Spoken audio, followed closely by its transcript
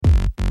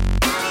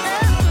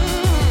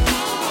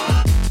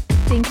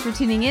Thanks for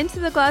tuning in to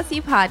the Glossy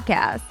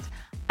Podcast.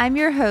 I'm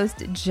your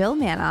host, Jill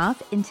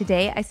Manoff, and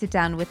today I sit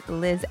down with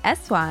Liz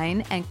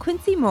Eswein and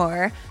Quincy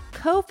Moore,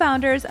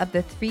 co-founders of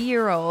the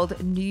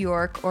 3-year-old New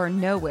York or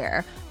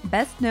Nowhere,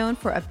 best known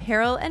for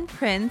apparel and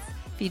prints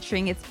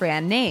featuring its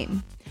brand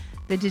name.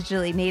 The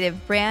digitally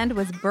native brand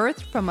was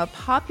birthed from a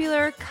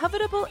popular,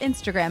 covetable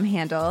Instagram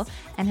handle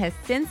and has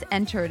since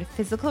entered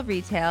physical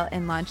retail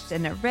and launched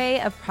an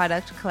array of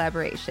product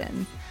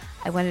collaborations.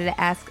 I wanted to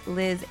ask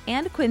Liz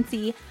and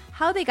Quincy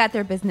how they got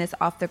their business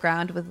off the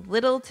ground with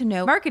little to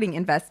no marketing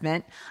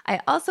investment. I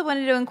also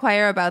wanted to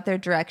inquire about their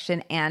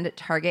direction and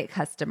target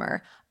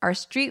customer. Are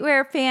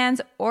streetwear fans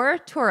or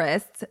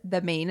tourists the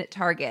main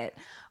target?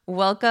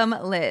 Welcome,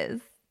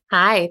 Liz.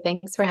 Hi,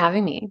 thanks for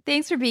having me.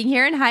 Thanks for being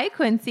here. And hi,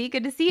 Quincy.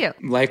 Good to see you.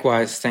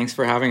 Likewise. Thanks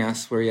for having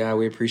us. We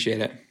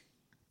appreciate it.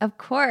 Of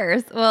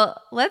course.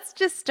 Well, let's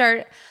just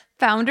start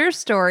founder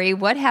story.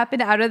 What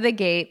happened out of the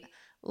gate?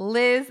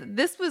 Liz,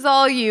 this was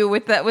all you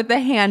with the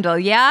handle.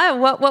 Yeah?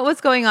 What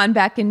was going on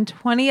back in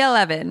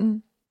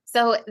 2011?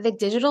 So the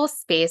digital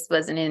space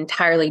was an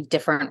entirely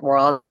different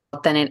world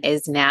than it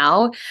is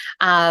now.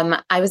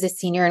 I was a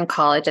senior in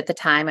college at the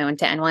time. I went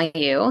to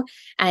NYU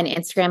and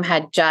Instagram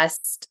had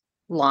just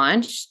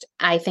launched.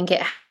 I think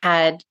it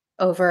had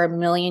over 1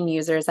 million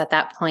users at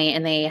that point,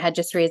 and they had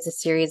just raised a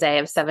Series A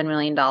of $7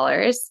 million.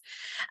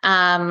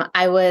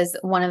 I was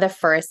one of the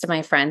first of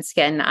my friends to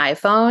get an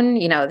iPhone.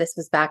 This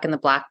was back in the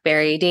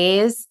BlackBerry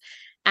days.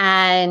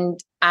 And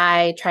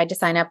I tried to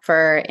sign up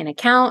for an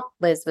account.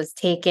 Liz was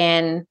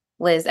taken.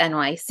 Liz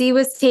NYC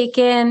was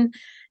taken.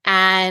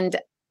 And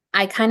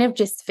I kind of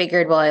just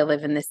figured, well, I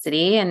live in the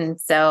city. And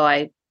so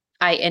I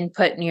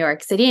input New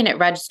York City and it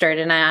registered.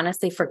 And I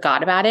honestly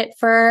forgot about it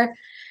for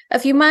a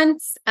few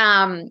months.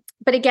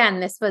 But again,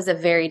 this was a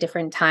very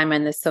different time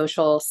in the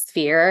social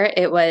sphere.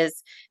 It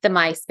was the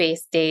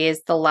MySpace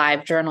days, the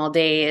LiveJournal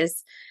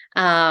days,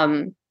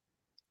 and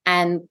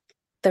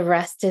the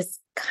rest is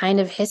kind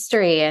of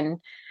history. And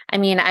I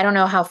mean, I don't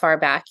know how far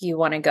back you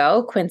want to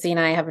go. Quincy and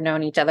I have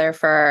known each other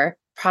for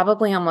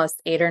probably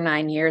almost 8 or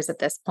 9 years at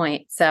this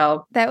point.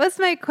 So that was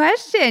my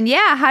question.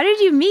 Yeah. How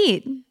did you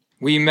meet?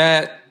 We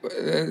met,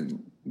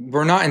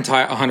 we're not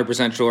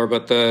 100% sure,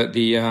 but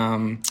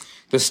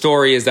the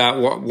story is that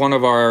one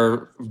of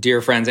our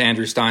dear friends,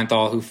 Andrew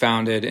Steinthal, who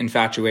founded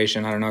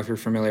Infatuation. I don't know if you're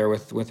familiar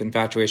with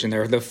Infatuation.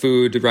 They're the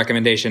food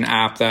recommendation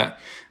app that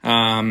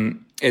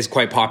is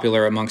quite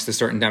popular amongst a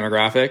certain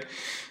demographic.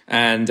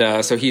 And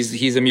so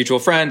he's a mutual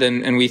friend,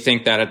 and we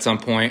think that at some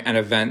point, an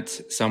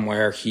event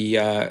somewhere,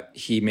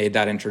 he made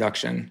that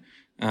introduction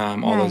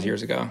all those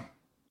years ago.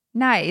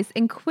 Nice.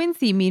 And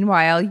Quincy,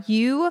 meanwhile,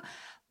 you're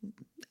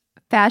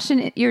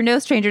no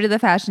stranger to the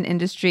fashion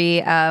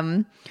industry,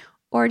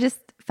 or just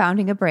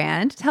founding a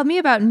brand. Tell me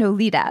about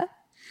Nolita.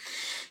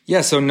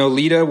 Yeah, so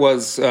Nolita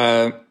was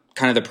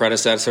kind of the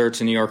predecessor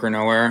to New York or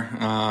Nowhere.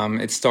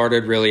 It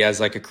started really as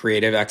like a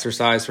creative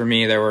exercise for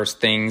me. There were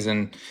things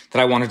that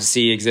I wanted to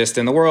see exist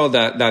in the world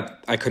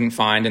that I couldn't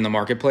find in the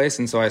marketplace,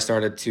 and so I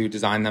started to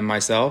design them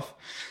myself.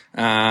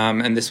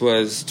 And this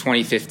was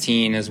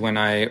 2015 is when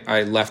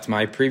I left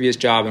my previous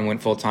job and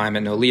went full-time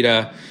at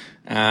Nolita.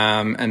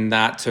 And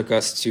that took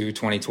us to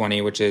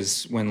 2020, which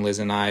is when Liz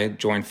and I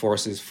joined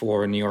forces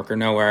for New York or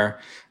Nowhere.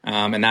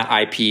 And that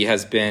IP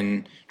has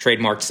been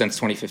trademarked since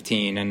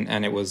 2015.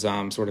 And it was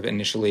sort of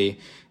initially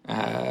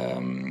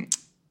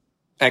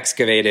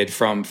excavated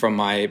from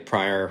my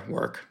prior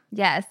work.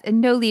 Yes.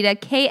 And Nolita,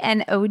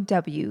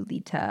 K-N-O-W,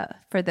 Lita,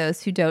 for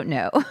those who don't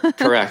know.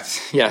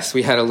 Correct. Yes.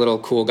 We had a little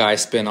cool guy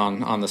spin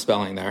on the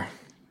spelling there.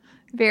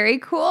 Very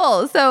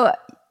cool. So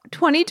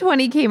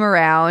 2020 came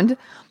around.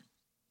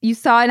 You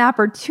saw an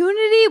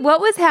opportunity. What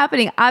was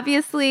happening?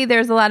 Obviously,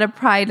 there's a lot of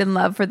pride and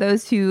love for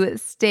those who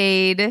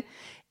stayed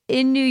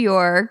in New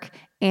York,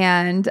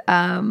 and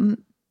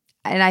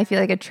I feel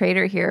like a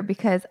traitor here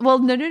because, well,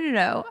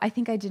 no. I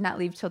think I did not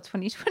leave till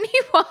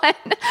 2021,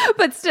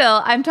 but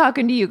still, I'm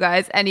talking to you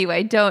guys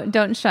anyway.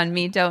 Don't shun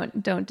me.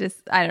 Don't just.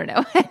 I don't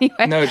know.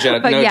 Anyway, no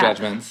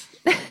judgments.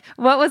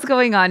 What was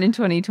going on in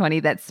 2020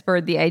 that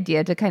spurred the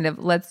idea to kind of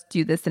let's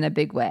do this in a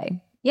big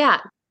way? Yeah.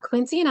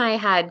 Quincy and I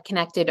had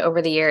connected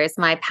over the years.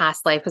 My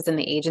past life was in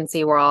the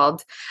agency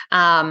world.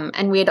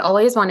 And we had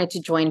always wanted to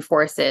join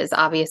forces,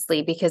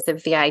 obviously, because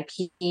of the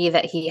IP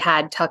that he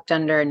had tucked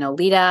under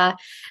Nolita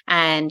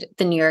and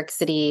the New York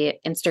City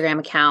Instagram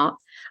account.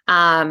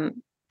 And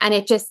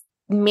it just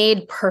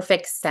made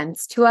perfect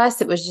sense to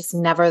us. It was just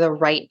never the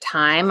right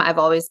time. I've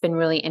always been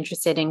really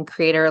interested in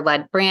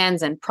creator-led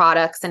brands and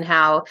products and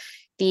how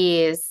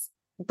these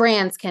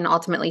brands can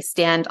ultimately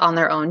stand on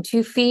their own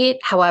 2 feet.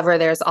 However,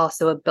 there's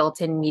also a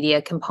built-in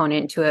media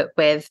component to it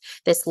with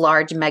this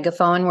large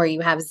megaphone where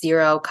you have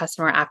zero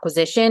customer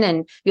acquisition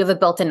and you have a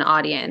built-in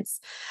audience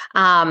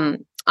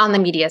on the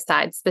media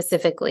side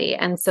specifically.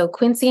 And so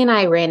Quincy and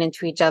I ran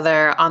into each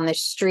other on the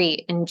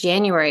street in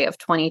January of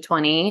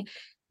 2020.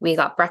 We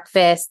got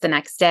breakfast the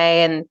next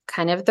day and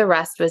kind of the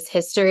rest was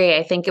history.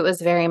 I think it was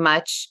very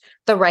much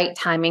the right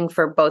timing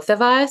for both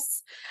of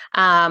us.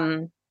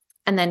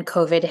 And then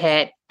COVID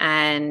hit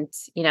and,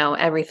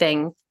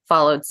 everything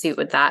followed suit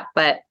with that.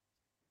 But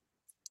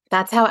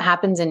that's how it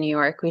happens in New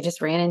York. We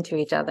just ran into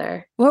each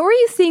other. What were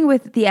you seeing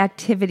with the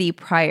activity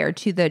prior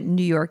to the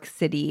New York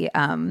City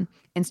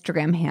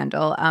Instagram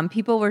handle?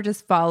 People were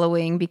just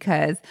following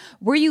because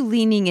were you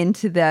leaning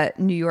into the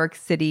New York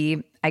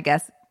City, I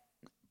guess,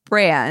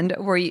 brand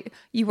where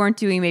you weren't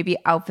doing maybe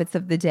outfits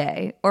of the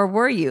day, or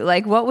were you?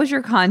 Like, what was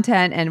your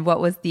content and what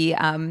was the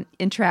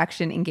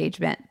interaction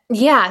engagement?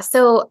 Yeah.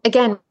 So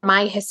again,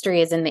 my history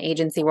is in the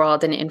agency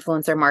world and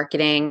influencer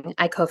marketing.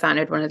 I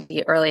co-founded one of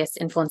the earliest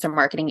influencer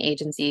marketing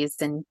agencies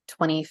in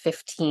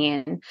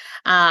 2015.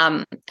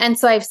 And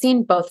so I've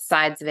seen both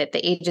sides of it,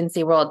 the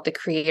agency world, the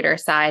creator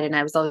side, and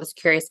I was always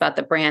curious about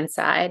the brand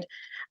side.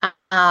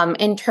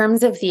 In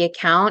terms of the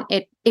account,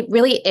 it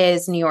really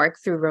is New York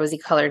through rosy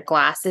colored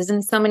glasses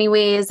in so many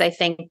ways. I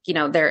think,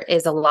 there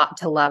is a lot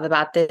to love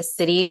about this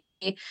city,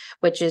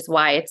 which is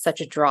why it's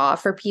such a draw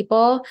for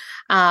people.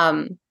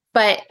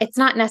 But it's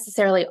not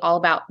necessarily all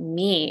about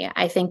me.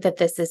 I think that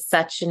this is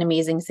such an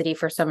amazing city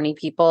for so many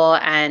people.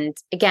 And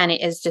again,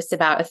 it is just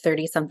about a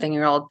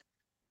 30-something-year-old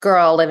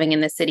girl living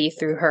in the city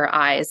through her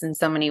eyes in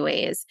so many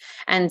ways.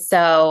 And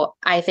so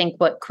I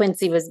think what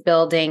Quincy was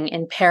building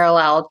in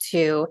parallel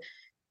to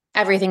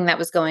everything that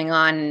was going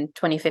on in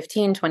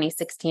 2015,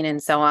 2016,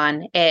 and so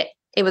on, it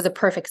was a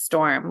perfect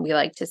storm, we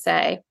like to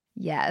say.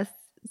 Yes.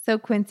 So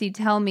Quincy,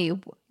 tell me,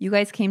 you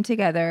guys came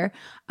together.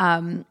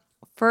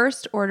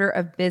 First order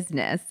of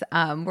business.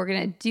 We're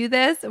going to do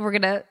this. We're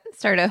going to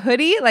start a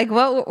hoodie. Like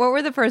what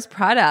were the first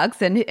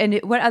products and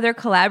what other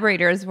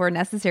collaborators were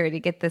necessary to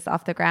get this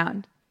off the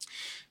ground?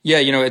 Yeah,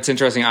 it's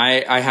interesting.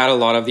 I had a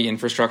lot of the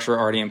infrastructure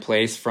already in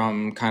place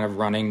from kind of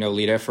running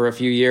Nolita for a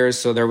few years.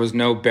 So there was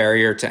no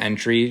barrier to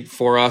entry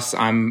for us.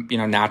 I'm,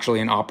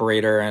 naturally an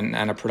operator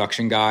and a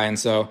production guy. And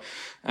so,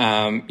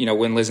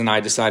 when Liz and I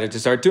decided to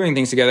start doing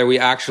things together, we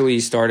actually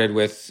started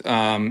with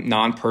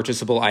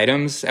non-purchasable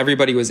items.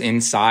 Everybody was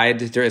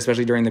inside,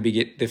 especially during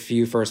the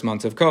few first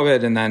months of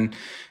COVID, and then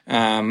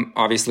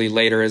obviously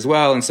later as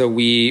well. And so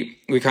we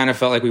kind of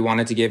felt like we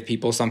wanted to give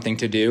people something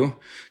to do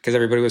because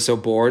everybody was so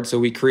bored. So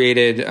we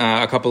created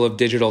a couple of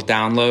digital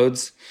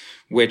downloads,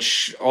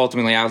 which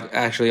ultimately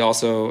actually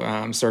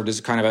also served as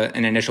kind of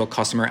an initial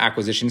customer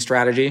acquisition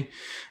strategy.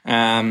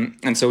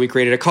 And so we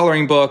created a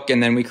coloring book,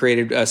 and then we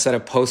created a set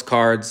of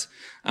postcards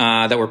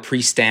that were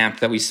pre-stamped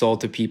that we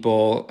sold to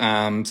people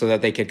so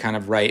that they could kind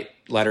of write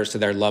letters to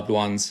their loved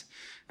ones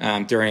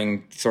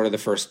during sort of the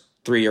first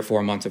 3 or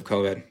 4 months of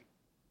COVID.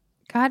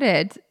 Got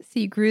it. So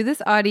you grew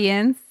this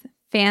audience,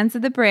 fans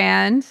of the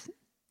brand.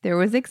 There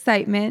was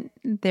excitement.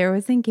 There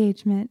was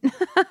engagement.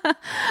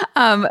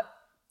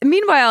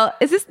 Meanwhile,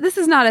 this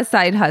is not a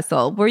side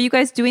hustle. Were you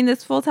guys doing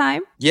this full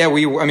time? Yeah,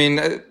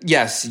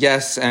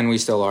 yes, and we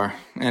still are,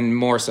 and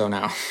more so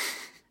now.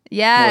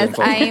 Yes,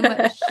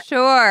 I'm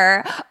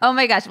sure. Oh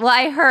my gosh. Well,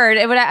 I heard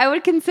I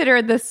would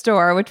consider the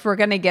store, which we're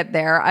going to get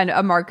there,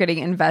 a marketing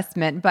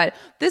investment, but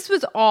this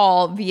was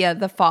all via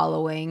the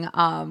following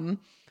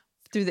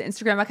through the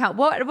Instagram account.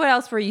 What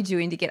else were you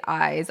doing to get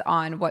eyes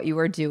on what you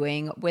were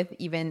doing with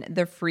even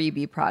the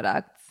freebie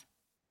products?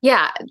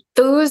 Yeah,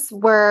 those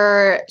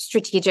were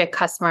strategic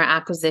customer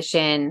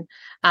acquisition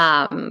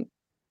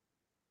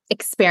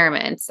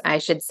experiments, I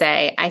should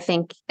say. I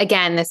think,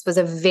 again, this was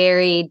a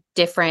very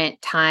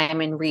different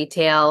time in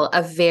retail,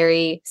 a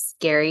very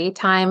scary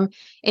time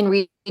in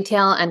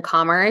retail and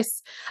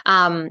commerce.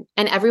 And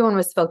everyone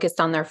was focused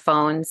on their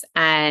phones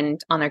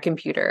and on their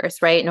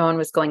computers, right? No one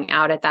was going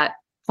out at that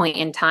point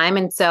in time.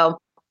 And so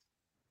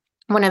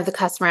one of the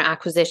customer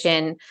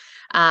acquisition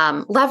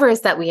levers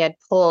that we had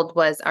pulled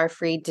was our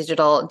free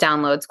digital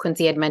downloads.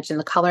 Quincy had mentioned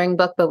the coloring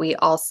book, but we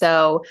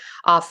also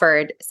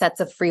offered sets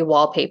of free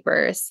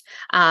wallpapers.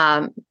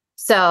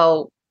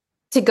 So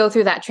to go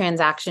through that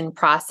transaction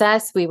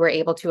process, we were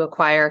able to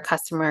acquire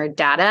customer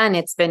data, and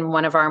it's been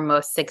one of our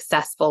most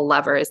successful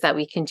levers that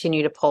we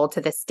continue to pull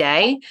to this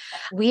day.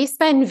 We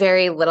spend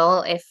very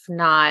little, if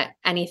not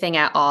anything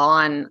at all,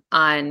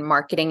 on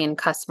marketing and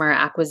customer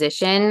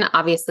acquisition.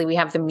 Obviously, we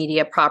have the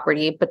media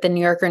property, but the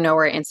New York or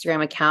Nowhere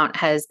Instagram account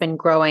has been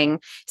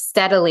growing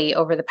steadily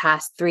over the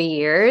past 3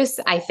 years.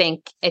 I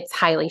think it's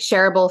highly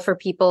shareable for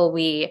people.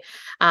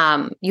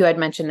 You had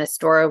mentioned the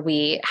store.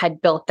 We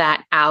had built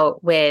that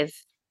out with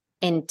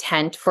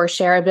intent for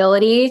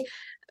shareability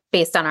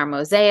based on our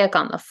mosaic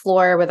on the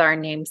floor with our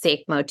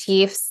namesake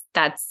motifs.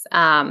 That's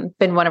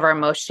been one of our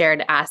most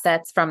shared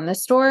assets from the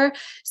store.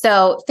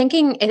 So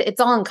thinking it's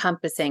all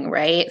encompassing,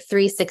 right?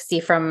 360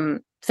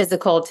 from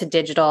physical to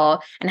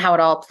digital, and how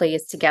it all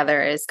plays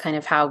together is kind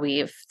of how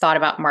we've thought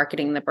about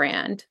marketing the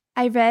brand.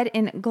 I read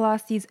in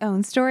Glossy's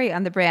own story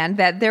on the brand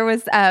that there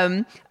was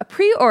a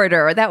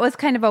pre-order. That was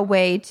kind of a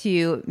way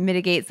to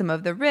mitigate some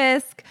of the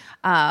risk,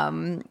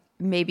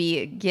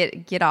 maybe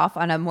get off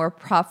on a more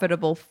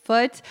profitable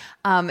foot.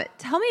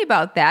 Tell me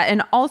about that.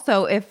 And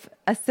also if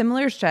a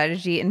similar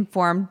strategy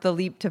informed the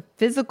leap to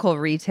physical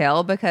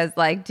retail, because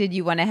did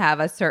you want to have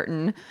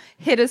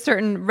hit a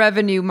certain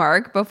revenue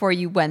mark before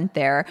you went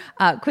there?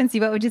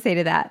 Quincy, what would you say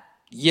to that?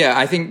 Yeah,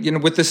 I think,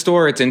 with the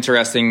store, it's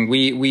interesting.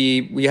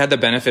 We had the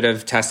benefit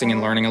of testing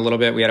and learning a little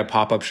bit. We had a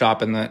pop-up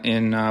shop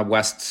in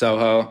West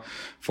Soho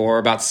for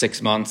about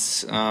 6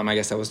 months. I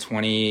guess that was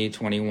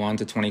 2021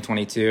 to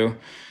 2022.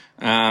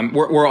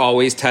 We're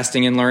always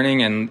testing and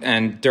learning,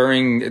 and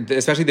during,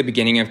 especially the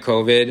beginning of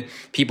COVID,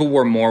 people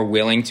were more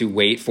willing to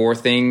wait for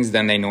things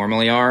than they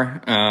normally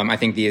are. I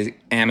think the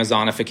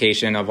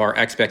Amazonification of our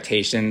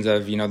expectations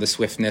of, the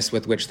swiftness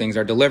with which things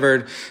are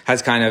delivered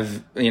has kind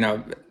of,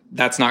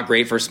 that's not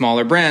great for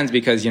smaller brands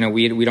because,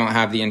 we don't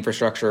have the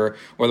infrastructure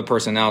or the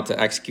personnel to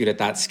execute at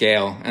that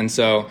scale. And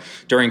so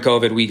during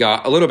COVID, we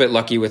got a little bit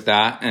lucky with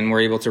that, and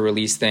we're able to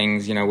release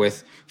things,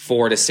 with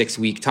 4 to 6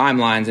 week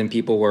timelines, and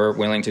people were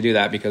willing to do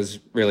that because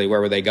really, where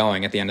were they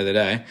going at the end of the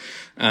day?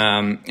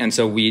 And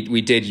so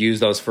we did use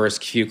those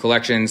first few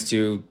collections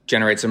to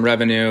generate some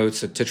revenue,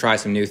 to try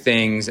some new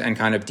things and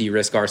kind of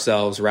de-risk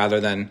ourselves rather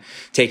than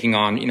taking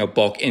on,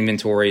 bulk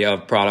inventory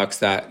of products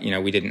that,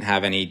 we didn't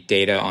have any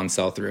data on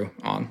sell-through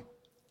on.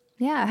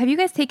 Yeah. Have you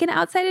guys taken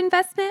outside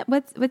investment?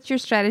 What's your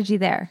strategy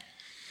there?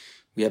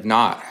 We have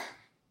not.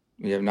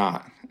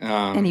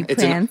 Any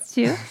plans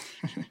to?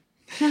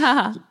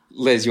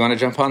 Liz, you want to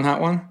jump on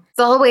that one? It's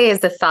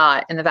always a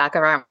thought in the back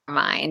of our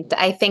mind.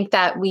 I think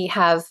that we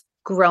have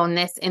grown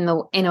this in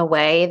a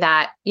way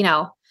that,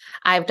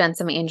 I've done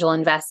some angel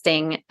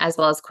investing as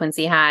well as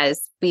Quincy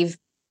has. We've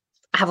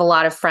have a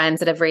lot of friends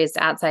that have raised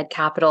outside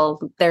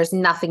capital. There's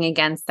nothing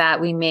against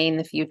that. We may in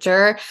the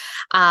future.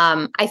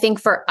 I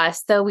think for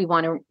us, though, we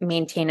want to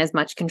maintain as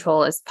much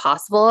control as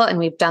possible. And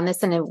we've done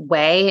this in a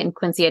way, and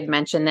Quincy had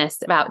mentioned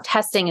this about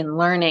testing and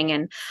learning.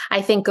 And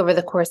I think over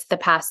the course of the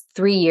past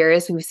 3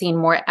 years, we've seen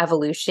more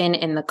evolution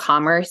in the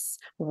commerce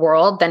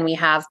world than we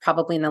have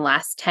probably in the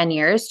last 10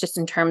 years, just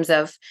in terms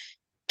of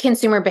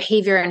consumer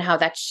behavior and how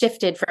that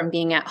shifted from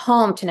being at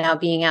home to now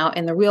being out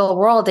in the real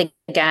world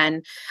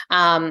again.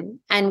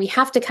 And we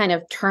have to kind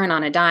of turn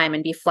on a dime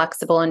and be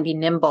flexible and be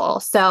nimble.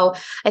 So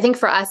I think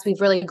for us,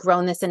 we've really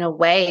grown this in a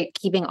way,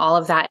 keeping all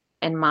of that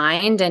in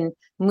mind and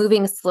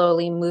moving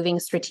slowly, moving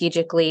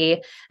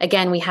strategically.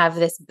 Again, we have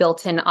this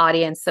built-in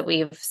audience that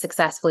we've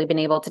successfully been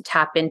able to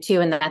tap into,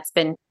 and that's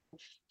been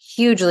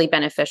hugely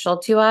beneficial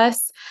to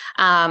us.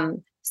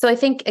 So I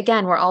think,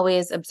 again, we're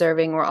always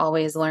observing, we're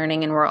always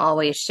learning, and we're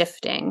always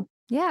shifting.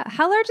 Yeah.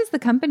 How large is the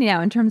company now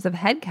in terms of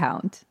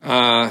headcount?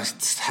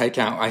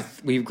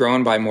 Headcount. We've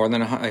grown by more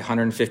than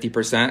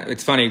 150%.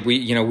 It's funny.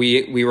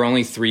 We were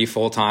only 3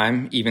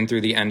 full-time even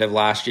through the end of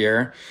last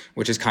year,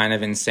 which is kind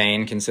of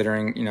insane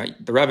considering,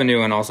 the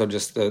revenue and also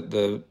just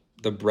the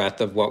breadth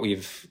of what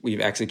we've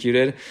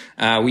executed.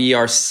 We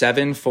are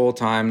 7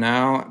 full-time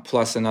now,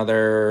 plus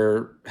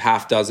another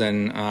half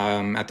dozen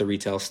at the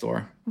retail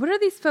store. What are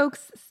these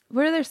folks?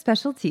 What are their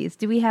specialties?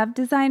 Do we have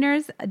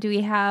designers? Do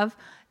we have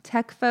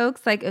tech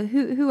folks? Like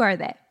who are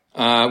they?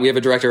 We have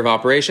a director of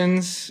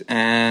operations,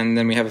 and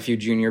then we have a few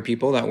junior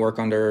people that work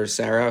under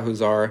Sarah,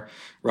 who's our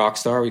rock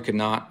star. We could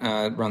not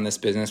run this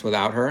business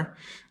without her.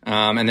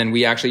 And then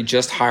we actually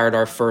just hired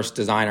our first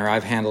designer.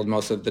 I've handled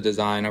most of the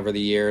design over the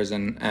years,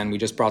 and we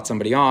just brought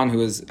somebody on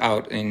who is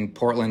out in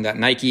Portland at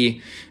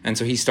Nike. And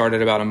so he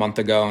started about a month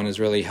ago and is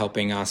really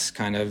helping us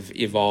kind of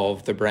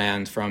evolve the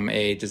brand from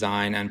a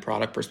design and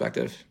product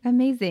perspective.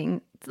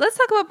 Amazing. Let's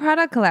talk about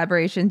product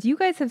collaborations. You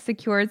guys have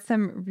secured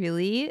some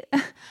really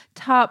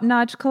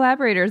top-notch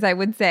collaborators, I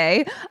would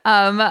say.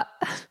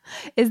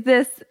 Is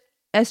this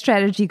a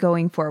strategy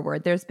going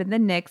forward? There's been the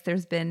Knicks,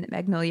 there's been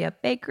Magnolia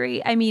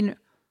Bakery. I mean,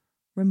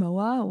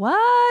 Rimowa,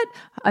 what?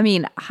 I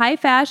mean, high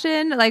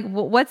fashion, like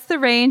what's the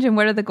range and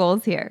what are the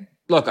goals here?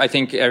 Look, I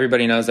think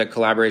everybody knows that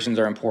collaborations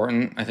are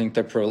important. I think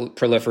the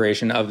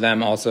proliferation of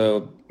them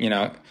also,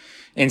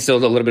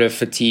 instilled a little bit of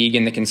fatigue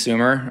in the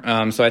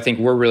consumer. So I think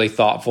we're really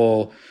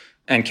thoughtful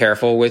and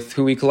careful with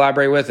who we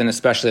collaborate with. And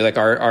especially like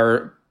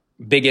our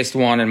biggest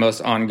one and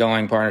most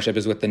ongoing partnership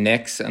is with the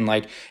Knicks. And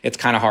like, it's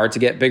kind of hard to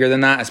get bigger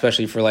than that,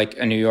 especially for like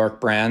a New York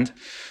brand.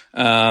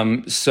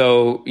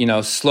 So,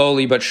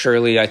 slowly but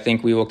surely, I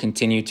think we will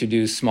continue to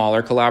do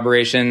smaller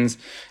collaborations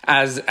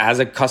as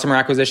a customer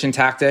acquisition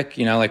tactic.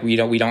 Like we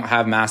don't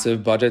have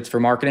massive budgets for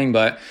marketing,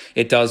 but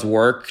it does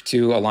work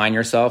to align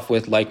yourself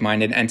with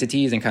like-minded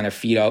entities and kind of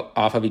feed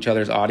off of each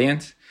other's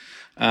audience.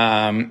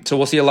 So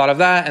we'll see a lot of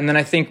that. And then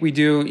I think we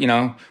do,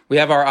 we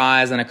have our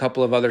eyes on a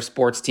couple of other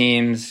sports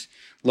teams,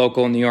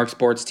 local New York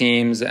sports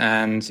teams,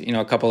 and,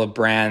 a couple of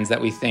brands that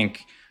we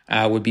think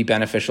would be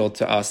beneficial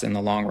to us in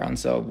the long run.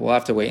 So we'll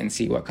have to wait and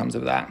see what comes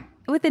of that.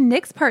 With the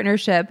Knicks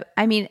partnership,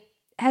 I mean,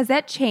 has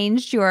that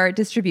changed your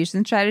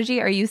distribution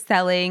strategy? Are you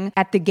selling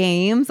at the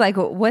games? Like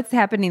what's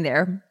happening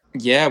there?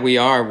 Yeah, we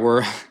are.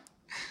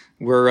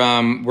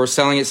 We're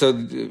selling it. So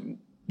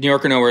New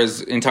York or Nowhere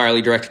is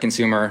entirely direct to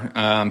consumer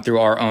through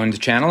our owned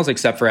channels,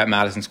 except for at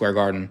Madison Square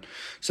Garden.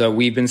 So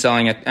we've been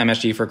selling at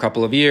MSG for a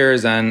couple of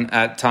years, and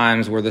at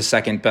times we're the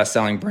second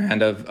best-selling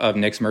brand of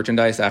Knicks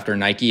merchandise after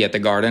Nike at the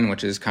Garden,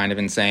 which is kind of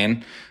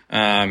insane.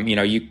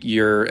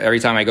 You're every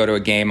time I go to a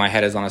game, my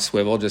head is on a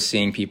swivel just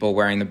seeing people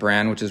wearing the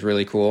brand, which is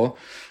really cool.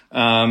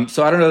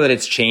 So I don't know that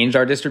it's changed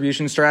our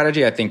distribution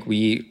strategy. I think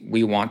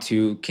we want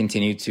to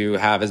continue to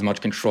have as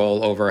much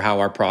control over how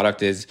our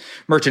product is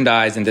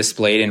merchandised and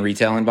displayed in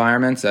retail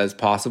environments as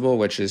possible,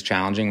 which is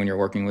challenging when you're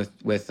working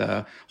with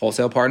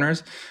wholesale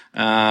partners.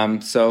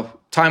 So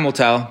time will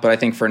tell, but I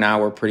think for now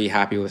we're pretty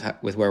happy with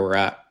where we're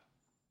at.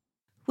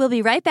 We'll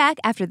be right back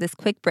after this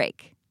quick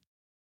break.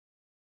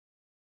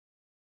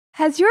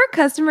 Has your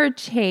customer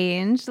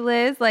changed,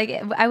 Liz? Like,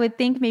 I would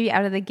think maybe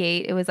out of the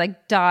gate, it was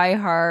like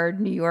diehard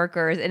New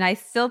Yorkers. And I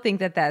still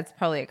think that that's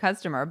probably a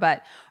customer.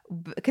 But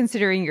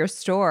considering your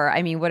store,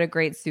 I mean, what a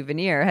great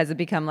souvenir. Has it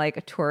become like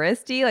a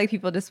touristy? Like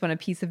people just want a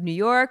piece of New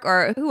York,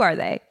 or who are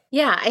they?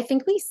 Yeah, I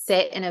think we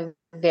sit in a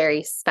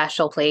very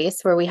special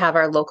place where we have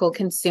our local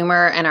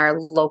consumer and our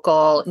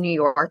local New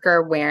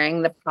Yorker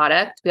wearing the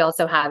product. We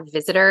also have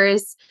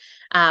visitors,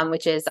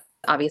 which is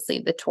obviously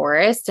the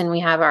tourist, and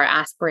we have our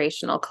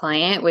aspirational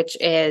client, which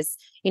is,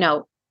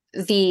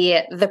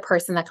 the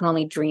person that can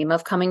only dream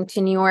of coming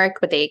to New York,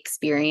 but they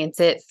experience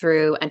it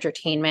through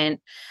entertainment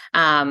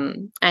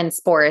and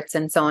sports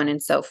and so on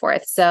and so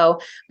forth. So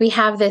we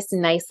have this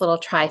nice little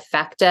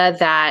trifecta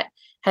that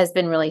has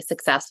been really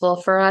successful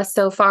for us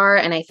so far.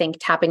 And I think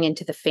tapping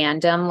into the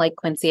fandom, like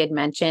Quincy had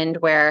mentioned,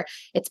 where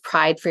it's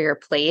pride for your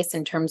place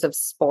in terms of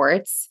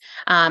sports,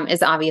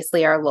 is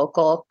obviously our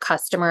local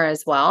customer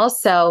as well.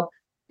 So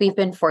we've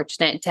been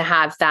fortunate to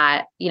have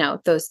that,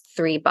 those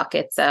three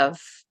buckets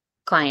of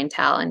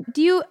clientele. And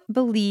do you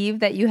believe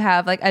that you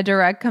have like a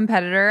direct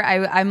competitor?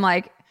 I'm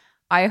like,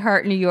 I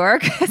Heart New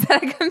York. Is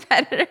that a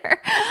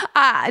competitor?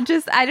 I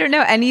don't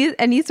know,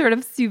 any sort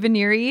of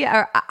souvenir,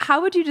 or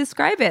how would you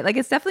describe it? Like,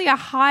 it's definitely a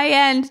high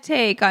end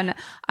take on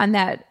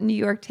that New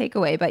York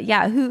takeaway. But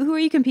yeah, who are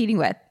you competing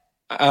with?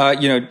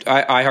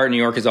 I Heart New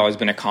York has always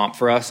been a comp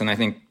for us. And I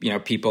think,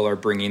 people are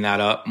bringing that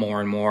up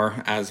more and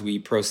more as we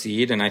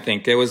proceed. And I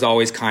think it was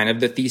always kind of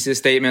the thesis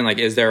statement, like,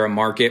 is there a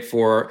market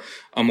for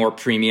a more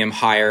premium,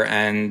 higher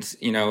end,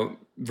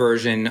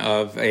 version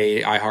of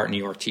a I Heart New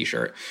York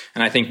t-shirt?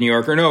 And I think New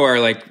York or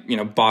Nowhere,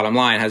 bottom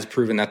line, has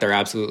proven that there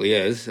absolutely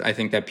is. I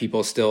think that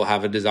people still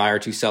have a desire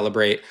to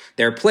celebrate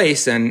their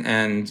place,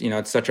 and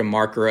it's such a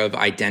marker of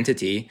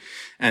identity.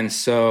 And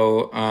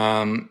so,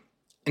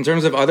 in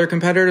terms of other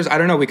competitors, I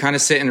don't know. We kind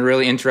of sit in a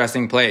really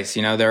interesting place.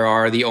 There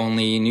are the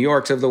only New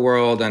Yorks of the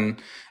world and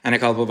a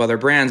couple of other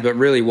brands, but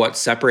really what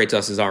separates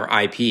us is our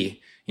IP.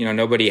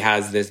 Nobody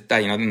has this,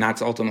 and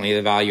that's ultimately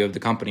the value of the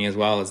company as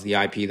well, as the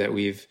IP that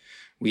we've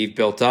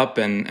built up,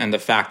 and the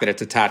fact that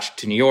it's attached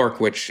to New York,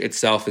 which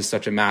itself is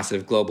such a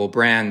massive global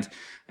brand.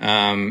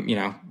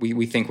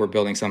 We think we're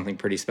building something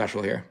pretty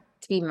special here.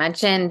 To be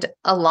mentioned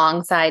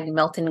alongside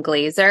Milton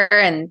Glaser,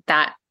 and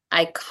that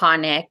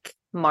iconic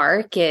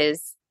mark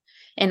is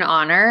an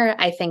honor.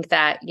 I think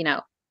that,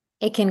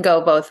 it can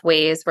go both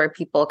ways, where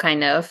people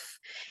kind of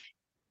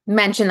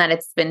mention that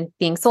it's been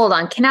being sold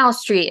on Canal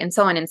Street and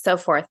so on and so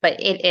forth, but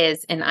it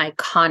is an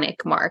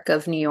iconic mark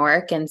of New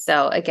York. And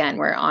so again,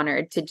 we're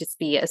honored to just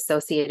be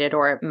associated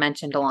or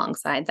mentioned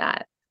alongside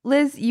that.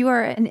 Liz, you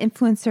are an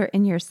influencer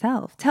in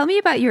yourself. Tell me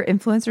about your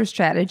influencer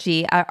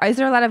strategy. Is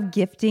there a lot of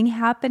gifting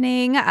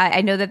happening?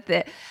 I know that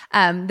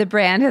the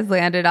brand has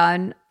landed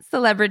on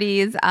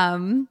celebrities,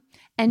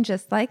 and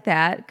just like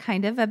that,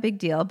 kind of a big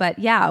deal. But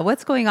yeah,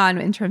 what's going on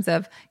in terms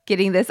of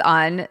getting this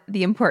on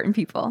the important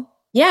people?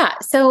 Yeah.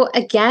 So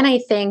again, I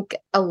think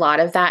a lot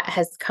of that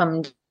has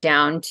come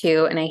down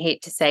to, and I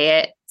hate to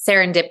say it,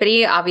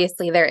 serendipity.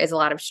 Obviously, there is a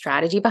lot of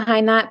strategy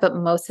behind that, but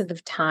most of the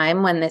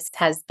time when this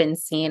has been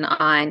seen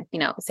on,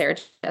 Sarah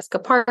Jessica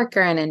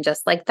Parker and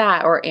Just Like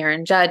That, or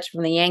Aaron Judge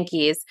from the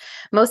Yankees,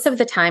 most of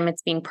the time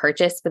it's being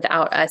purchased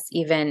without us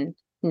even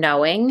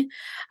knowing.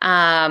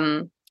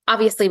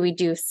 Obviously, we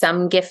do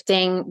some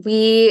gifting.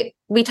 We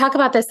talk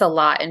about this a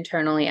lot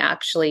internally,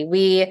 actually.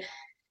 We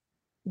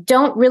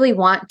don't really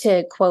want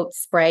to, quote,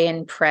 spray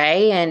and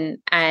pray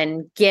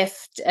and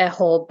gift a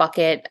whole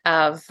bucket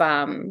of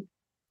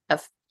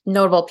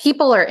notable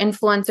people or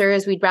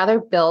influencers. We'd rather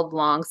build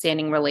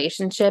long-standing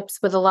relationships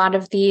with a lot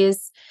of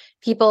these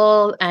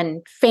people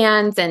and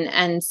fans.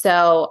 And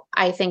so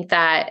I think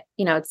that,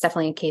 it's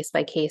definitely a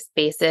case-by-case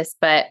basis,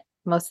 but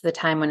most of the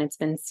time when it's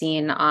been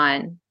seen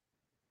on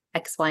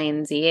X, Y,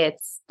 and Z,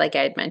 it's like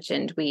I had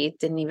mentioned, we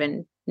didn't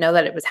even know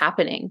that it was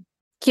happening.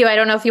 Q, I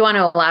don't know if you want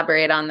to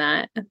elaborate on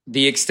that.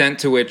 The extent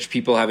to which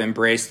people have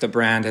embraced the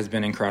brand has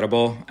been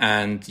incredible.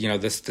 And,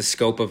 the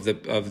scope of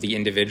the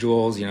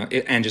individuals,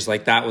 and Just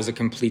Like That was a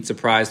complete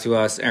surprise to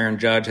us. Aaron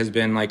Judge has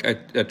been like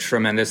a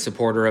tremendous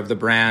supporter of the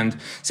brand,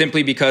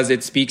 simply because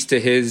it speaks to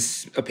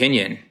his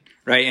opinion,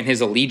 right, and his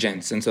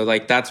allegiance. And so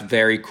that's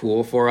very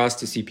cool for us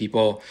to see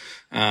people,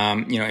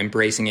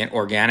 embracing it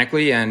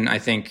organically. And I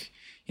think,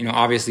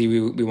 obviously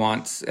we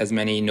want as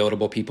many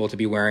notable people to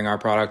be wearing our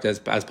product as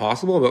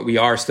possible, but we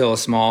are still a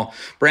small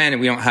brand and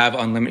we don't have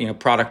unlimited,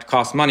 product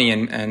costs money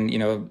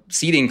and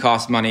seeding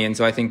costs money. And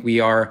so I think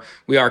we are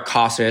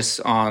cautious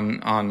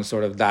on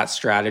sort of that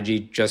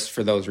strategy just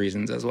for those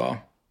reasons as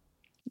well.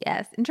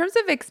 Yes. In terms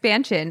of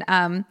expansion,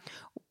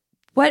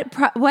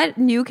 What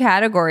new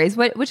categories?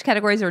 Which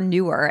categories are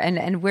newer,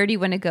 and where do you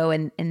want to go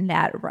in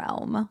that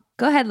realm?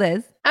 Go ahead,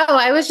 Liz. Oh,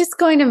 I was just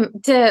going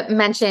to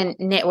mention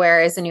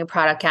knitwear is a new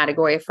product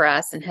category for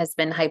us and has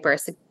been hyper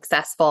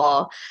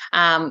successful.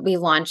 We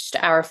launched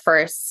our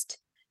first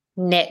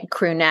knit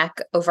crew neck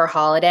over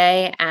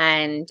holiday,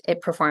 and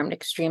it performed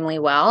extremely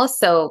well.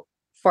 So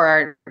for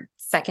our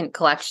second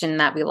collection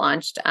that we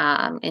launched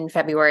in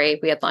February,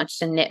 we had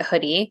launched a knit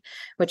hoodie,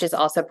 which is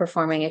also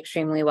performing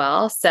extremely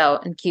well. So,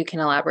 and Q can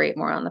elaborate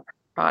more on the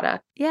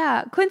product.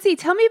 Yeah. Quincy,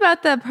 tell me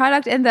about the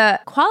product and the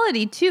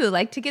quality too.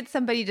 Like, to get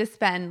somebody to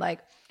spend like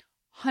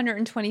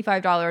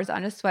 $125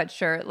 on a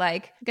sweatshirt,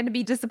 like, I'm going to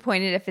be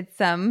disappointed if it's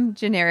some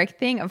generic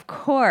thing, of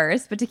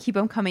course, but to keep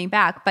them coming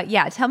back. But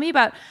yeah, tell me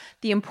about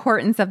the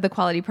importance of the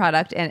quality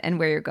product and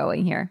where you're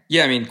going here.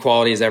 Yeah, I mean,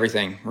 quality is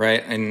everything,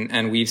 right?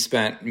 And we've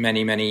spent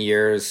many, many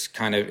years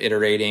kind of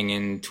iterating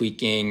and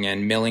tweaking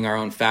and milling our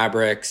own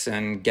fabrics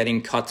and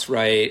getting cuts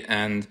right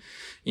and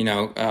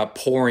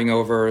pouring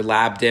over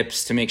lab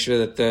dips to make sure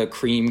that the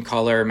cream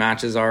color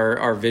matches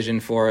our vision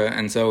for it.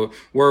 And so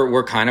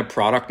we're kind of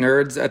product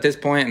nerds at this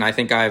point. And I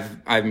think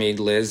I've made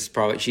Liz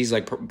she's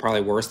like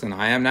probably worse than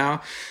I am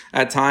now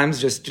at times,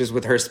 just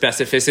with her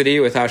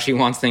specificity with how she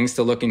wants things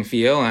to look and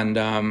feel.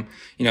 And,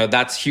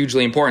 that's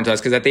hugely important to us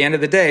because at the end of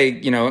the day,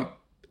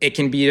 it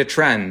can be a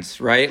trend,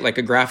 right? Like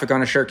a graphic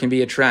on a shirt can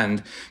be a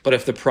trend, but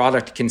if the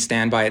product can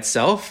stand by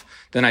itself,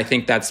 then I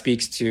think that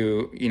speaks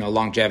to,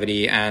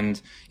 longevity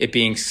and it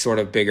being sort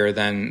of bigger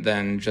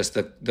than just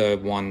the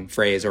one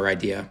phrase or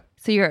idea.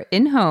 So you're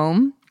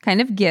in-home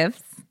kind of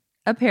gifts,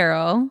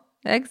 apparel,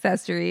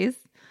 accessories.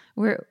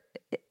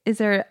 Is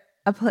there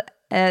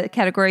a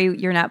category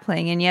you're not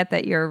playing in yet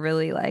that you're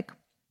really like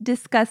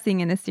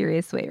discussing in a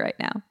serious way right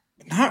now?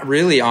 Not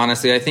really,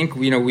 honestly. I think,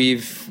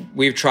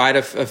 we've tried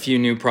a few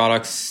new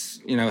products,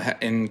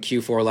 in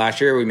Q4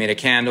 last year. We made a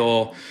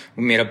candle,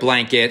 we made a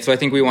blanket. So I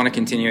think we want to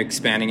continue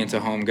expanding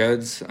into home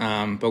goods.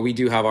 But we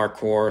do have our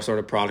core sort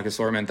of product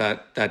assortment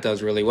that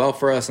does really well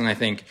for us. And I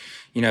think,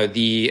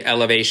 the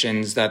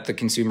elevations that the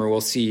consumer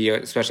will see,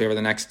 especially over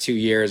the next 2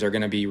 years, are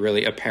going to be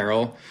really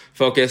apparel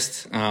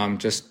focused,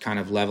 just kind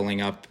of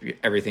leveling up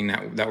everything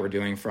that we're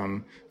doing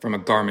from a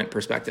garment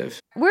perspective.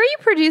 Where are you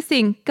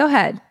producing? Go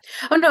ahead.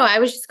 Oh, no, I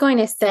was just going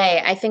to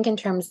say, I think in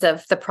terms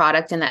of the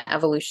product and the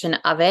evolution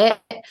of it,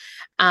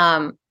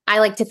 I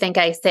like to think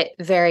I sit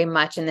very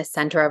much in the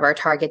center of our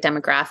target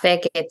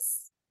demographic.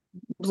 It's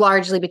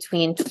largely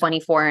between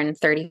 24 and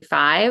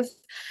 35.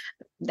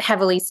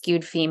 Heavily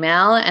skewed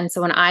female. And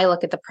so when I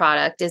look at the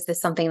product, is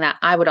this something that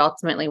I would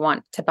ultimately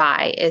want to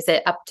buy? Is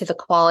it up to the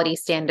quality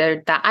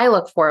standard that I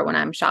look for when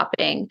I'm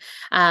shopping?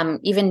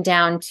 Even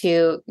down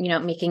to,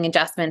 making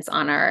adjustments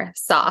on our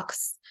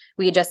socks.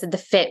 We adjusted the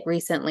fit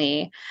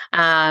recently.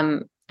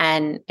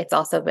 And it's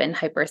also been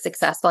hyper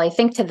successful. I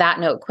think to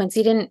that note,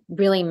 Quincy didn't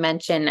really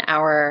mention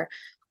our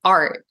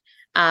art,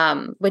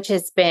 which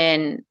has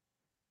been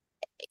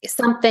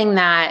something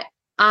that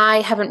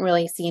I haven't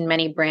really seen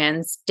many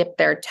brands dip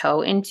their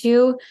toe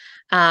into.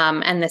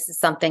 And this is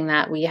something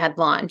that we had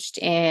launched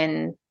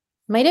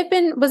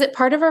was it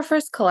part of our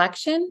first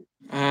collection?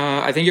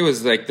 I think it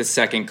was like the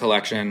second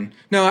collection.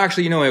 No,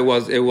 actually,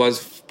 it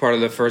was part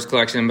of the first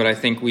collection, but I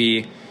think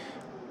we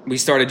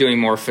started doing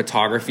more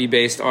photography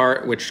based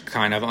art, which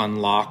kind of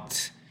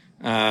unlocked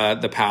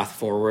the path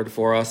forward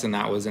for us. And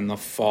that was in the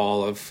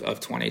fall of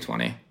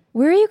 2020.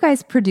 Where are you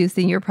guys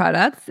producing your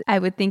products? I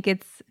would think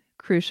it's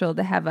crucial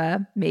to have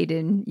a made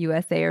in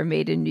USA or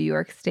made in New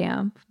York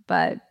stamp,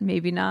 but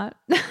maybe not.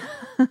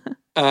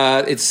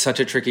 It's such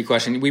a tricky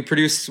question. We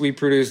produce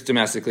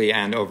domestically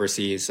and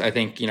overseas. I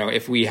think,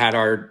 if we had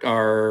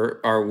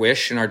our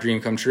wish and our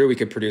dream come true, we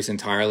could produce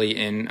entirely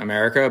in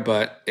America,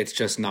 but it's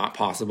just not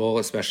possible,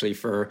 especially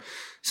for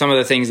some of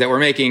the things that we're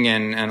making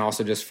and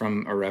also just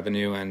from a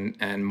revenue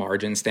and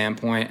margin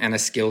standpoint and a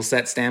skill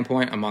set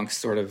standpoint amongst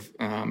sort of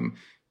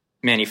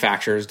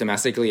manufacturers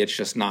domestically. It's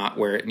just not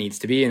where it needs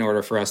to be in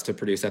order for us to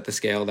produce at the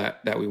scale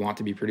that we want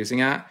to be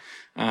producing at.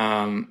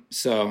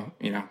 So,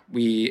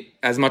 we,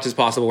 as much as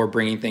possible, we're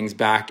bringing things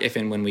back if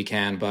and when we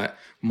can, but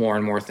more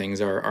and more things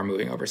are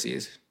moving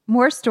overseas.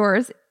 More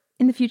stores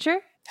in the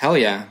future? Hell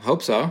yeah.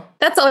 Hope so.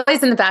 That's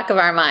always in the back of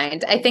our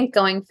mind. I think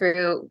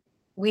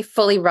we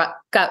fully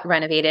gut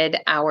renovated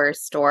our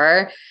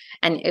store,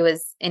 and it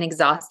was an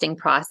exhausting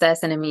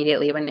process. And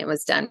immediately when it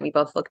was done, we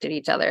both looked at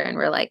each other and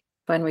we're like,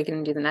 when are we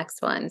going to do the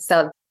next one?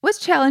 So what's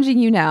challenging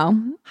you now?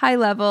 High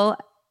level.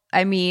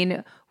 I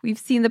mean, we've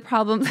seen the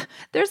problems.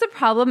 There's a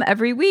problem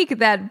every week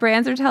that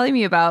brands are telling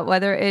me about,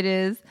 whether it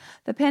is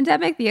the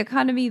pandemic, the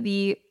economy,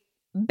 the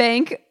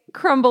bank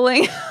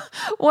crumbling.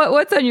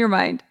 What's on your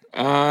mind?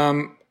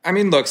 I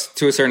mean, look,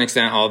 to a certain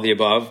extent, all of the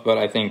above, but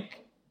I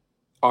think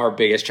our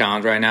biggest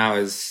challenge right now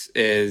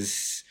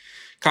is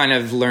kind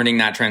of learning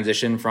that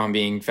transition from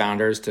being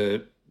founders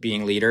to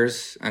being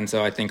leaders. And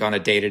so I think on a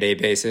day-to-day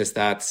basis,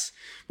 that's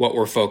what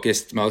we're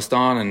focused most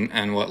on,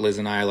 and what Liz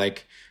and I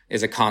like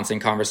is a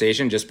constant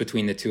conversation just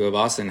between the two of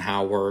us and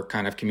how we're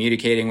kind of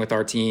communicating with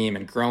our team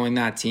and growing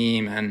that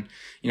team. And,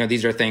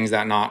 these are things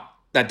that not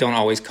that don't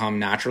always come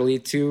naturally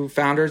to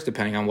founders,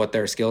 depending on what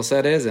their skill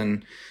set is.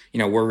 And,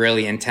 we're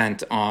really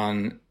intent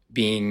on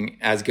being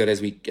as good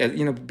as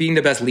being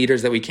the best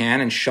leaders that we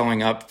can and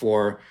showing up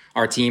for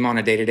our team on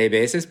a day-to-day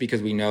basis,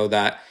 because we know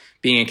that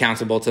being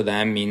accountable to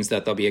them means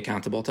that they'll be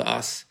accountable to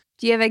us.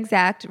 Do you have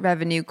exact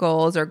revenue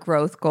goals or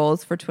growth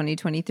goals for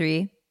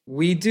 2023?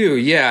 We do.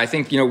 Yeah. I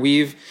think,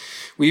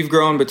 we've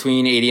grown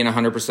between 80 and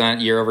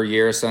 100% year over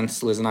year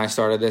since Liz and I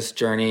started this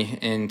journey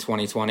in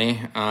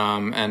 2020.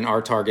 And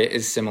our target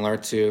is similar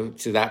to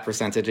that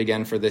percentage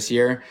again for this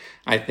year.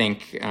 I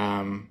think,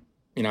 and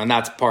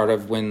that's part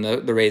of when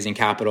the raising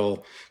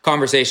capital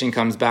conversation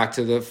comes back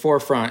to the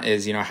forefront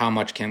is, how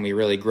much can we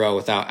really grow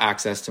without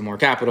access to more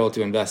capital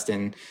to invest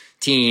in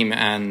team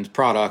and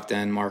product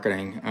and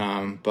marketing.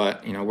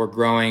 But, we're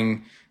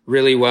growing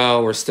really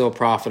well. We're still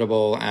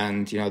profitable.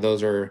 And,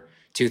 those are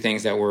two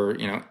things that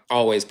we're,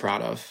 always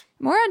proud of.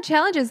 More on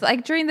challenges,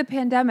 like during the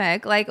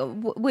pandemic, like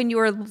when you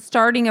were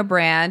starting a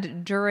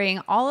brand during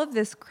all of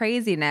this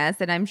craziness,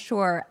 and I'm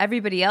sure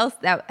everybody else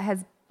that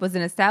was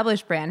an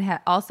established brand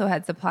also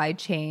had supply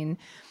chain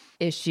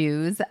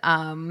issues.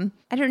 I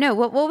don't know.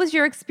 What was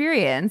your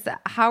experience?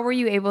 How were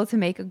you able to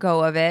make a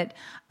go of it?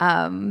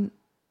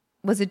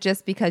 Was it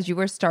just because you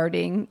were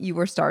starting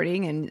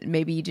and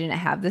maybe you didn't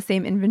have the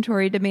same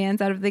inventory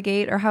demands out of the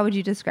gate, or how would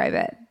you describe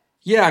it?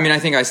 Yeah, I mean, I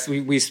think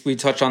we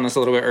touched on this a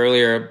little bit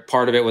earlier.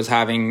 Part of it was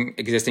having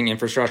existing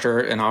infrastructure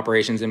and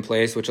operations in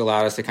place, which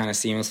allowed us to kind of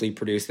seamlessly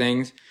produce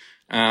things.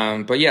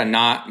 But yeah,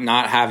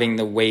 not having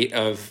the weight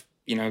of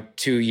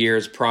 2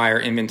 years prior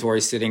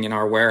inventory sitting in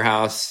our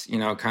warehouse,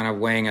 kind of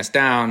weighing us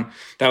down.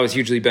 That was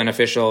hugely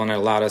beneficial, and it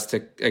allowed us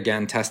to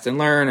again test and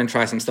learn and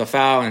try some stuff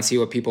out and see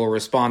what people were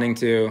responding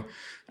to,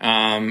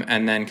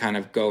 and then kind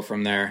of go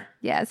from there.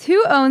 Yes,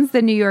 who owns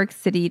the New York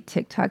City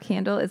TikTok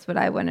handle is what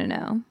I want to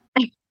know.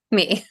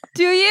 Me.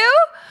 Do you?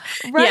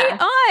 Right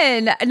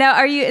Yeah. on. Now,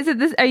 are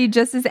you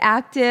just as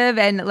active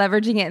and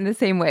leveraging it in the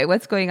same way?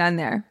 What's going on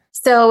there?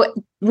 So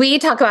we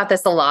talk about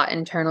this a lot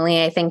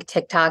internally. I think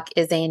TikTok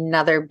is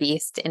another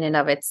beast in and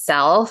of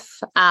itself.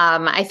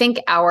 I think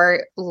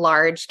our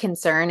large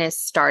concern is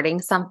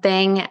starting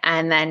something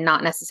and then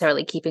not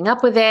necessarily keeping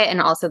up with it. And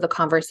also the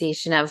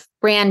conversation of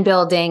brand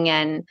building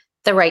and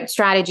the right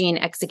strategy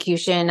and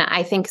execution.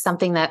 I think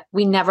something that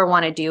we never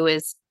want to do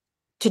is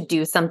to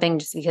do something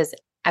just because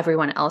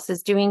everyone else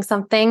is doing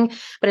something,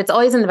 but it's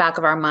always in the back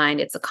of our mind.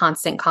 It's a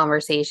constant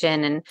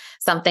conversation and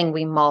something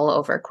we mull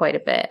over quite a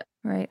bit.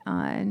 Right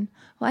on.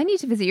 Well, I need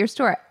to visit your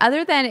store.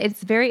 Other than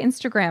it's very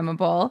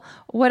Instagrammable,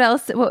 what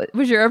else? What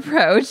was your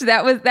approach?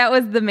 That was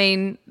the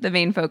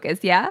main focus.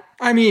 Yeah.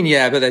 I mean,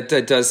 yeah, but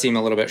that does seem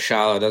a little bit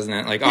shallow, doesn't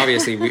it? Like,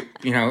 obviously,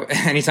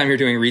 anytime you're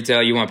doing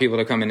retail, you want people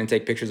to come in and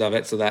take pictures of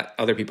it so that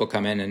other people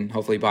come in and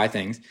hopefully buy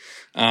things.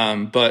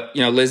 But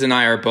Liz and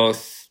I are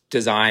both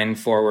design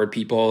forward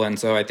people, and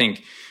so I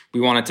think we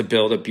wanted to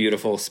build a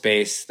beautiful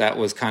space that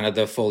was kind of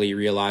the fully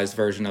realized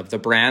version of the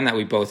brand that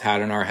we both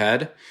had in our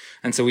head.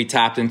 And so we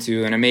tapped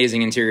into an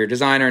amazing interior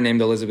designer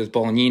named Elizabeth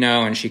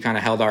Bolognino, and she kind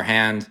of held our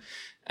hand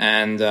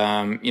and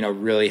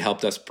really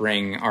helped us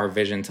bring our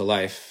vision to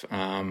life,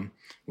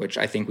 which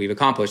I think we've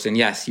accomplished. And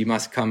yes, you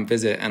must come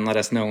visit and let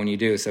us know when you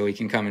do so we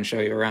can come and show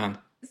you around.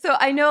 So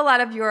I know a lot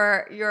of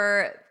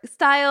your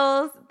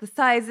styles, the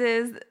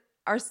sizes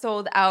are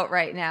sold out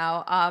right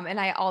now. And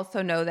I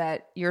also know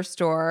that your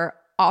store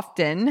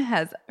often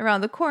has around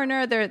the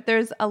corner,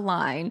 there's a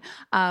line.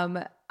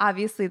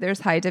 Obviously, there's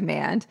high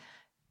demand.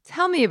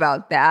 Tell me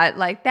about that.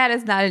 Like, that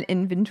is not an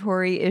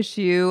inventory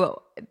issue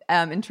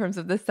in terms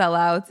of the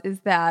sellouts. Is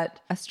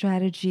that a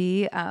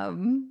strategy?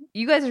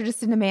 You guys are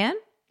just in demand?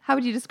 How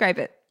would you describe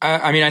it?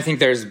 I mean, I think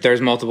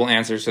there's multiple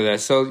answers to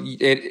this. So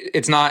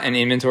it's not an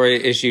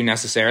inventory issue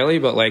necessarily,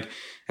 but like,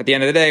 at the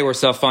end of the day, we're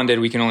self-funded.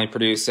 We can only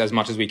produce as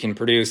much as we can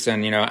produce.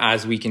 And,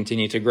 as we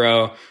continue to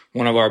grow,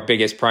 one of our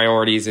biggest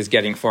priorities is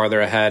getting farther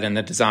ahead in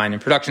the design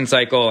and production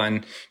cycle.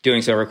 And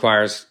doing so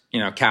requires,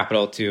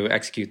 capital to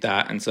execute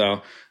that. And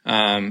so,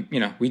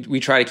 we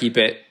try to keep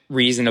it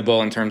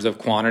reasonable in terms of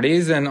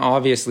quantities, and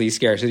obviously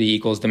scarcity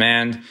equals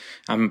demand.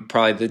 I'm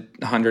probably the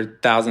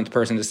 100,000th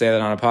person to say that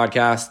on a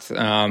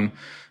podcast.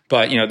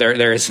 But,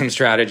 there is some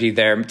strategy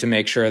there to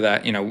make sure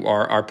that,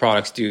 our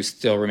products do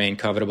still remain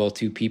covetable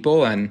to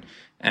people.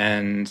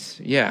 And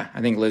yeah, I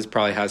think Liz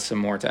probably has some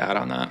more to add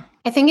on that.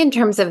 I think in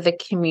terms of the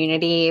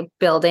community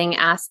building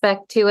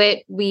aspect to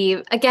it,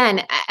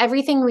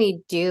 everything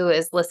we do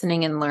is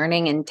listening and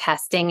learning and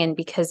testing. And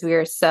because we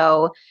are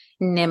so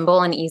nimble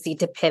and easy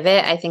to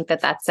pivot, I think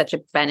that that's such a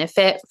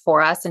benefit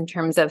for us in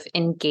terms of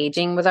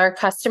engaging with our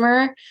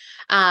customer.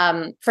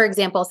 For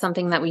example,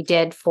 something that we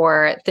did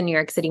for the New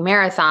York City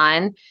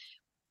Marathon,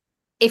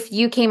 if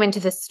you came into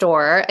the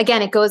store,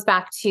 again, it goes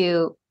back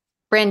to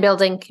brand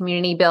building,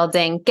 community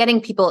building,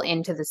 getting people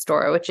into the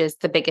store, which is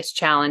the biggest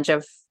challenge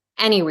of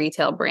any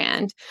retail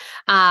brand.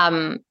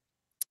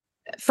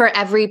 For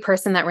every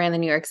person that ran the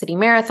New York City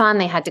Marathon,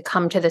 they had to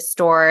come to the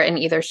store and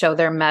either show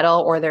their medal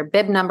or their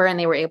bib number, and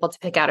they were able to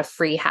pick out a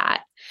free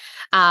hat.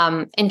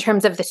 In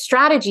terms of the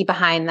strategy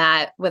behind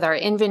that, with our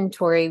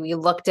inventory, we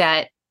looked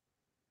at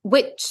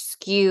which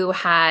SKU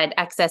had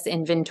excess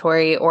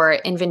inventory or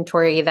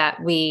inventory that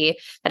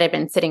had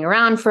been sitting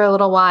around for a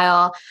little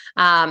while,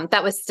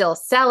 that was still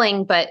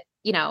selling, but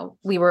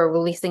we were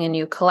releasing a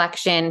new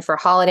collection for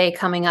holiday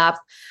coming up.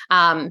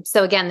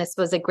 So again, this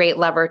was a great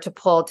lever to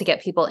pull to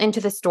get people into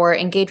the store,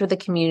 engage with the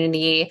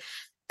community,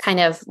 kind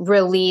of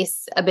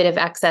release a bit of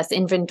excess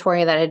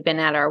inventory that had been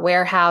at our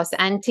warehouse,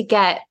 and to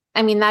get,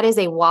 that is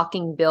a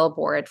walking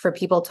billboard for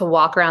people to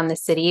walk around the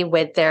city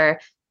with their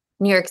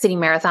New York City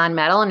Marathon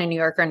medal and a New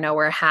York or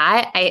Nowhere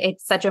hat.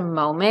 It's such a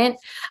moment.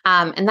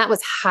 And that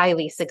was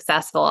highly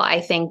successful. I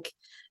think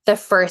the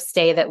first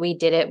day that we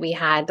did it, we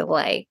had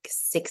like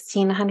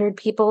 1,600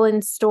 people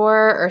in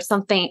store or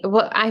something.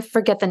 Well, I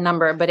forget the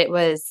number, but it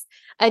was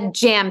a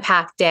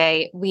jam-packed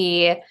day.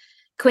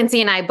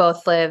 Quincy and I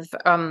both live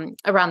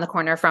around the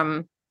corner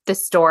from the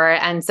store.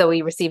 And so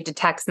we received a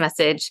text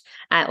message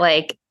at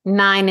like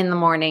 9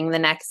 a.m. the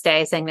next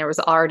day saying there was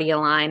already a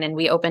line, and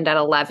we opened at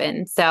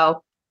 11.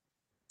 So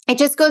it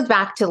just goes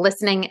back to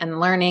listening and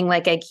learning,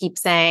 like I keep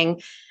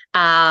saying.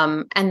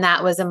 And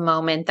that was a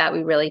moment that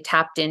we really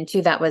tapped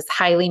into that was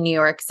highly New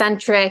York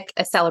centric,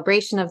 a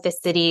celebration of the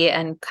city,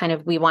 and kind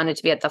of we wanted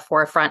to be at the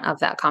forefront of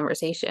that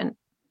conversation.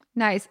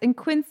 Nice. And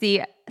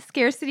Quincy,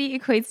 scarcity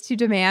equates to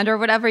demand, or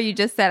whatever you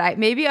just said.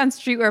 Maybe on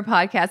Streetwear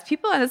Podcast,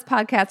 people on this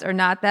podcast are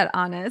not that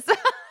honest.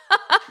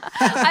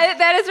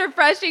 That is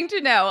refreshing to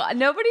know.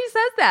 Nobody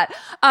says that.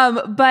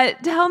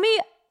 But tell me,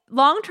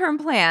 long-term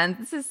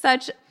plans.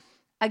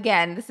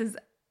 This is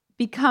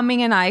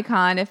becoming an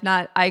icon, if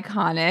not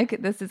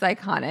iconic. This is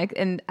iconic.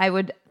 And I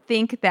would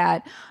think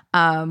that,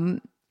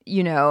 there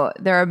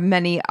are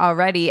many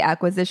already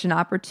acquisition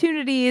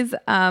opportunities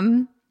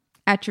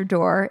at your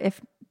door.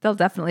 If they'll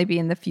definitely be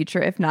in the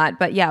future, if not.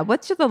 But yeah,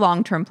 what's the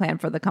long-term plan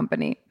for the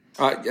company?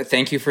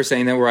 Thank you for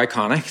saying that we're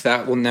iconic.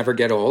 That will never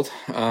get old.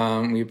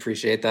 We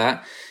appreciate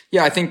that.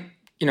 Yeah, I think,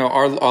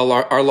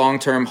 our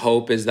long-term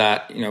hope is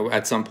that,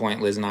 at some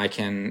point Liz and I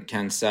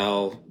can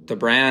sell the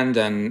brand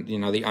and,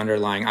 the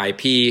underlying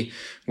IP,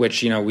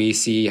 which, we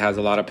see has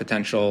a lot of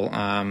potential,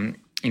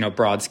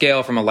 broad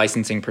scale from a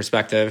licensing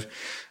perspective.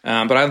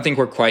 But I don't think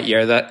we're quite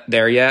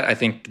there yet. I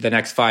think the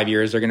next 5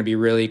 years are going to be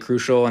really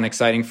crucial and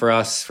exciting for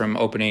us, from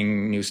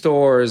opening new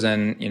stores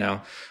and,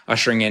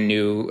 ushering in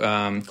new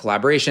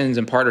collaborations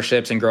and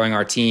partnerships and growing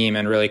our team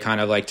and really kind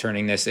of like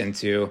turning this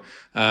into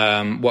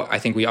what I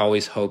think we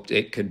always hoped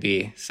it could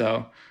be.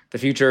 So the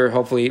future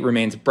hopefully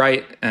remains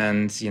bright,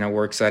 and,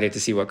 we're excited to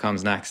see what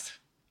comes next.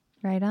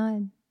 Right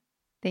on.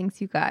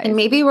 Thanks, you guys. And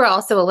maybe we're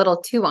also a little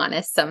too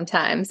honest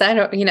sometimes.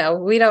 We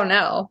don't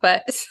know,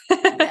 but.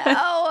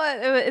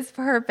 No, it's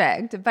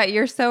perfect. But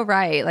you're so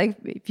right. Like,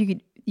 if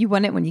you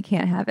want it when you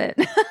can't have it.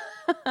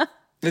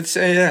 It's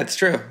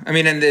true. And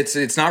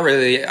it's not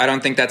really, I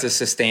don't think that's a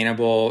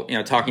sustainable,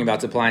 talking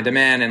about supply and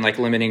demand and like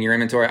limiting your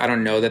inventory. I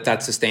don't know that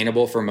that's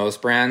sustainable for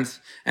most brands.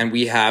 And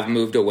we have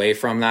moved away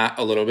from that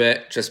a little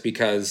bit, just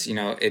because,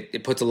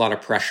 it puts a lot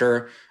of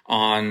pressure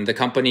on the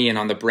company and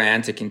on the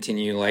brand to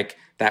continue like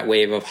that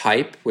wave of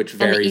hype, which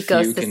very few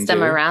can do. And the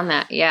ecosystem around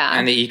that. Yeah.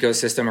 And the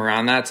ecosystem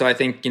around that. So I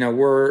think,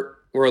 we're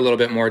a little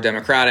bit more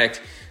democratic.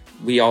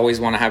 We always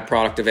want to have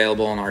product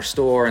available in our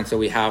store. And so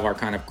we have our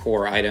kind of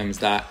core items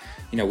that,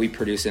 we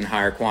produce in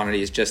higher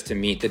quantities just to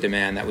meet the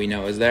demand that we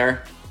know is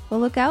there.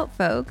 Well, look out,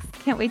 folks.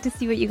 Can't wait to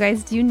see what you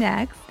guys do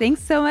next.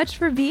 Thanks so much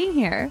for being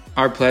here.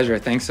 Our pleasure.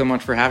 Thanks so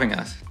much for having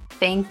us.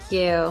 Thank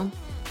you.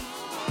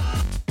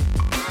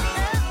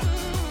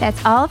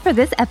 That's all for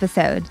this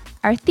episode.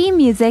 Our theme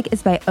music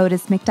is by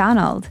Otis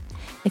McDonald.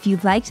 If you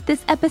liked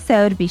this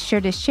episode, be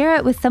sure to share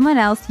it with someone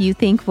else you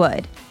think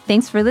would.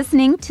 Thanks for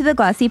listening to the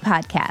Glossy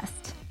Podcast.